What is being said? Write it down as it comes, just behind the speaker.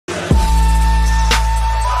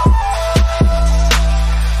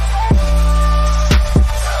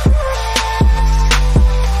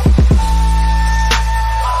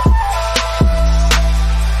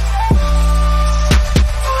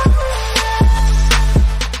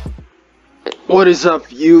What is up,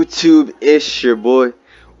 YouTube? It's your boy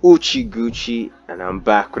Uchi Gucci, and I'm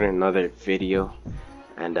back with another video.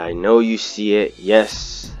 And I know you see it.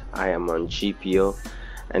 Yes, I am on GPO,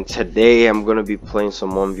 and today I'm gonna be playing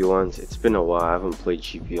some 1v1s. It's been a while. I haven't played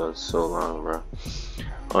GPO in so long, bro.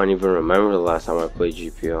 I don't even remember the last time I played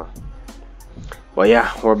GPO. But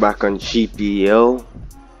yeah, we're back on GPO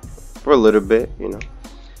for a little bit, you know.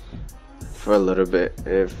 For a little bit.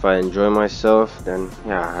 If I enjoy myself, then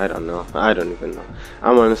yeah, I don't know. I don't even know.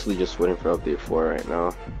 I'm honestly just waiting for update 4 right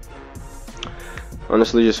now.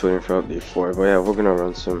 Honestly, just waiting for update 4. But yeah, we're gonna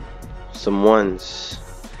run some ones.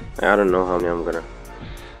 I don't know how many I'm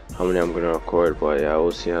gonna record, but yeah,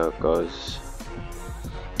 we'll see how it goes.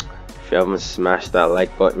 If you haven't smashed that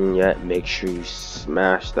like button yet, make sure you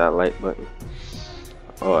smash that like button.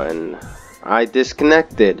 Oh, and I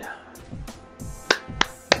disconnected.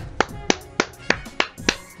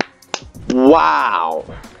 Wow.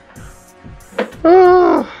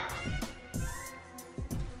 Alright,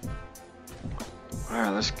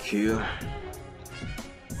 let's queue.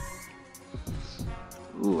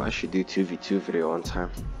 Ooh, I should do 2v2 video one time.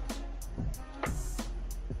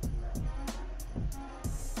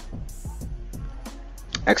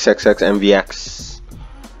 XXX MVX.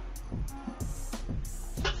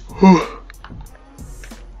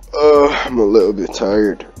 I'm a little bit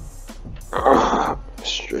tired.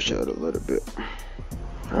 Stretch out a little bit.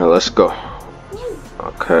 Alright, let's go.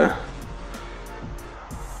 Okay.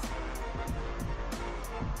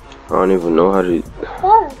 I don't even know how to.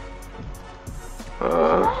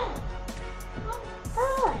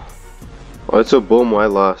 Oh, it's a boom. I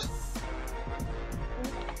lost.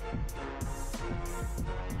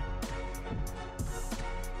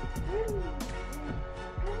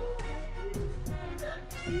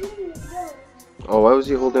 Oh, why was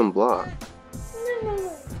he holding block?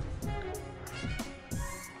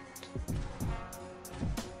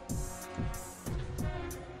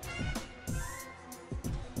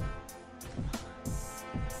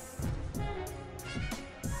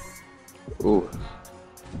 Ooh.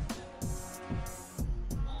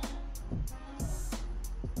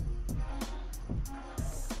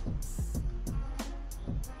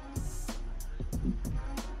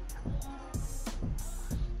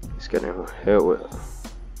 He's getting hit with.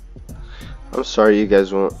 I'm sorry, you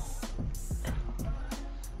guys won't.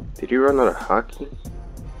 Did he run out of hockey?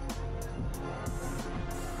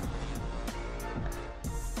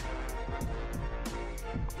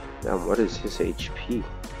 Damn, what is his HP?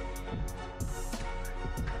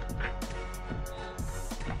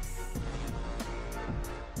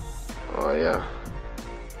 Oh yeah.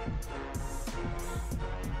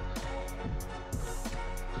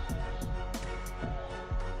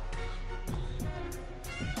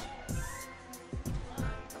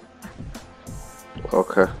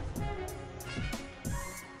 Okay.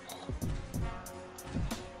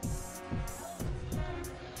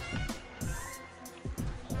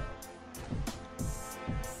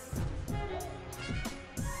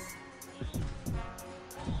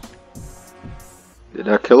 Did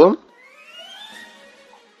I kill him?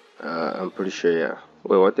 I'm pretty sure, yeah.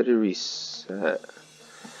 Wait, what did it reset?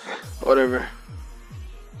 Whatever.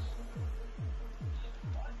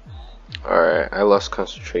 Alright, I lost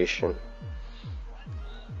concentration.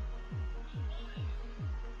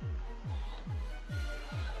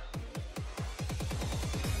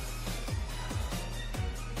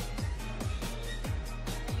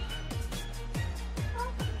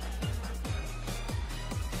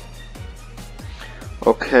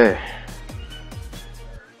 Okay.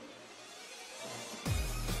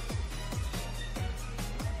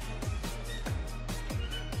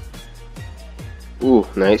 Ooh,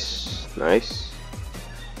 nice, nice.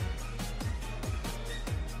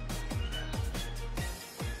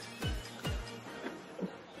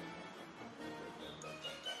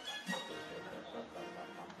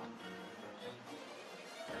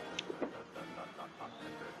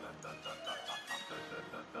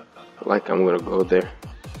 Like I'm gonna go there.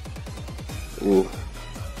 Ooh.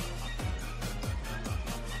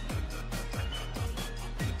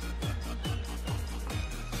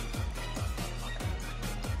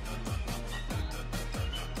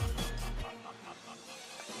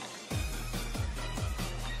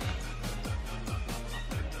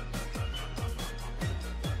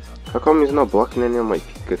 How come he's not blocking any of my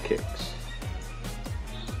Pika kicks?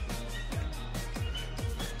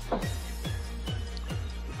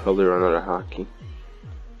 Probably run out of hockey.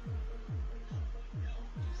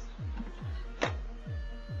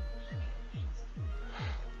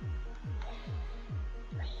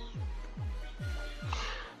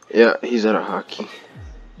 Yeah, he's out of hockey.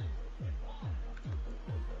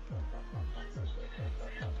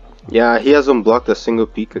 Yeah, he hasn't blocked a single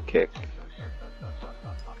Pika kick.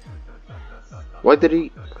 Why did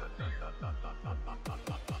he?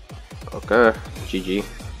 Okay, GG.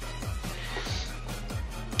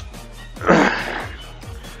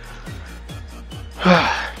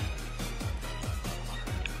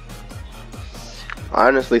 I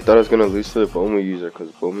honestly thought I was gonna lose to the Boma user, because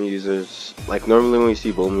Boma users, like, normally when you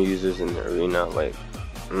see Boma users in the arena, like,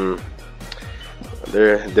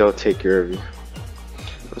 they'll take care of you.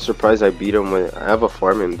 I'm surprised I beat him with. I have a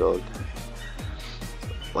farming build,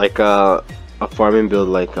 like a farming build,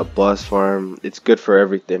 like a boss farm. It's good for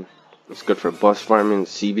everything. It's good for boss farming,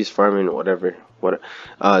 CB's farming, whatever.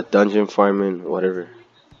 Dungeon farming, whatever.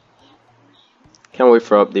 Can't wait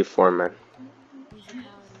for update 4, man.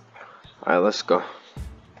 Alright, let's go.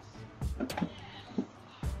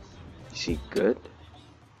 Is he good?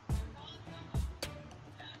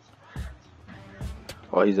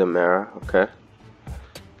 Oh, he's a Mara, okay.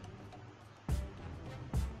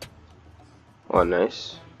 Oh,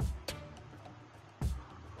 nice.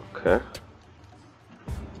 Okay.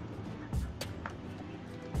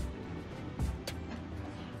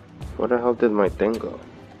 Where the hell did my thing go?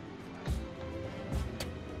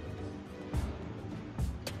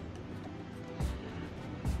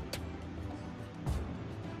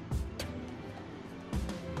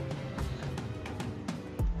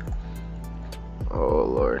 Oh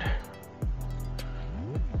Lord.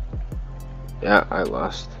 Yeah, I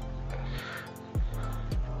lost.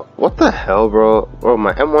 What the hell, bro? Bro,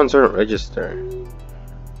 my M1s aren't registering.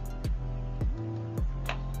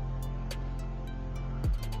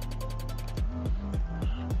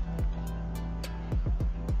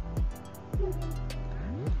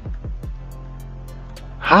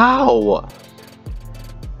 How?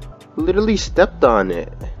 Literally stepped on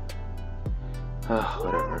it.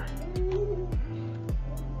 Whatever.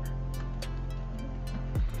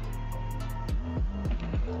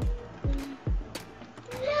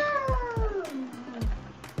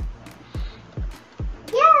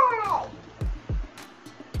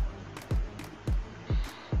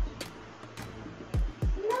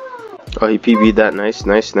 Oh, he PB'd that. Nice,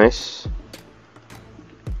 nice, nice.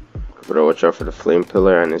 Better watch out for the flame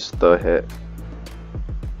pillar, and it's still hit.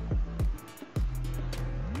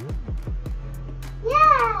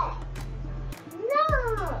 Yeah.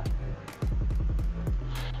 No.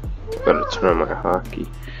 Gotta turn on my hockey.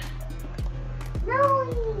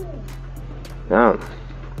 No. Damn,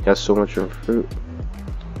 he has so much of fruit.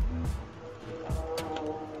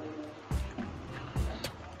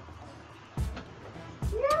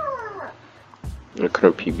 I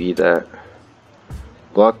couldn't PB that.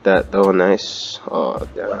 Block that though, nice. Oh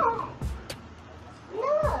damn.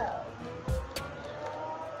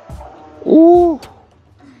 Ooh!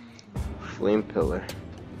 Flame pillar.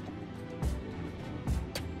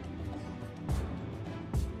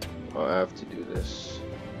 Oh, I have to do this.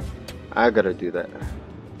 I gotta do that.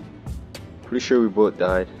 Pretty sure we both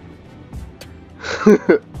died.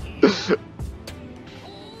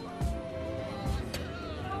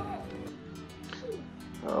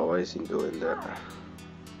 Oh, why is he doing that?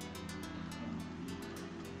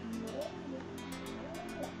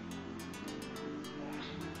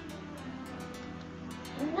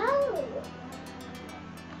 No.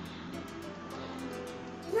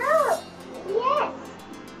 No. Yes.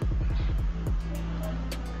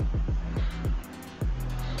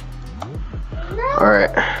 No.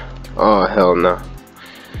 Alright. Oh, hell no.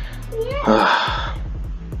 Yes.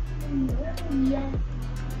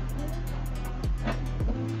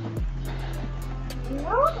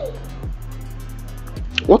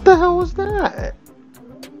 What the hell was that?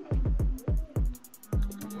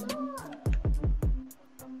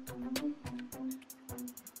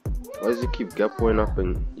 Why does he keep Geppoing up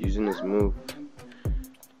and using his move?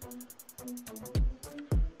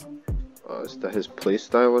 Is that his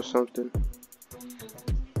playstyle or something?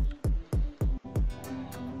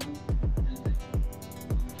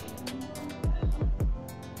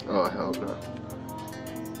 Oh hell no.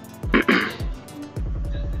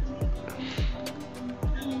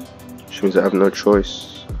 Which means I have no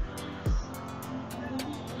choice.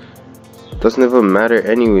 Doesn't even matter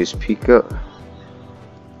anyways, Pika.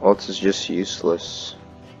 Ult is just useless.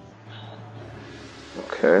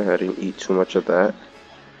 Okay, I didn't eat too much of that.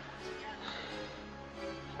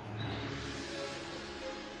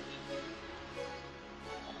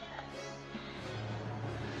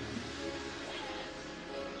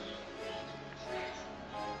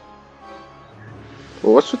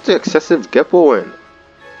 Well, what's with the excessive Geppoing?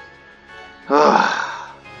 Ah.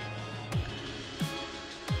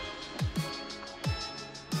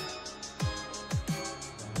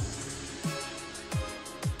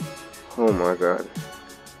 Oh my god.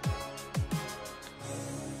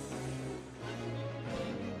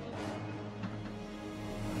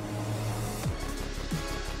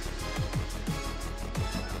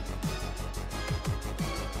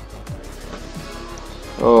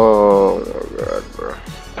 Oh my god, bro.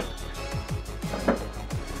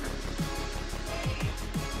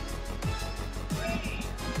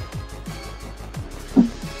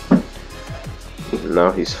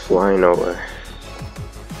 Now he's flying away.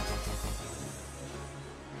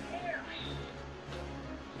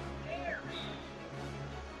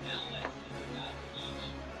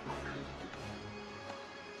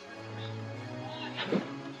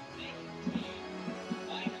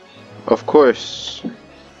 Of course.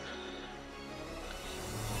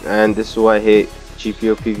 And this is why I hate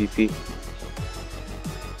GPO PvP.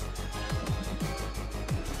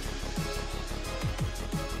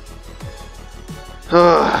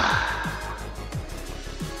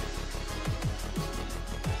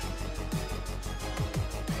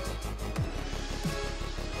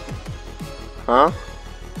 Huh?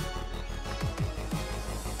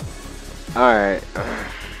 Alright.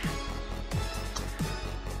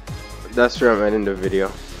 That's where I'm ending the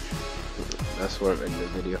video.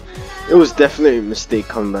 It was definitely a mistake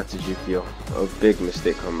coming back to GPO. A big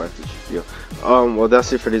mistake coming back to GPO. Well,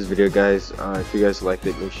 that's it for this video, guys. If you guys liked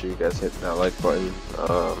it, make sure you guys hit that like button.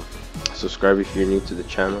 Subscribe if you're new to the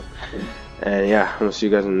channel. And yeah, I'm gonna see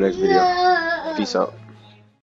you guys in the next video. Peace out.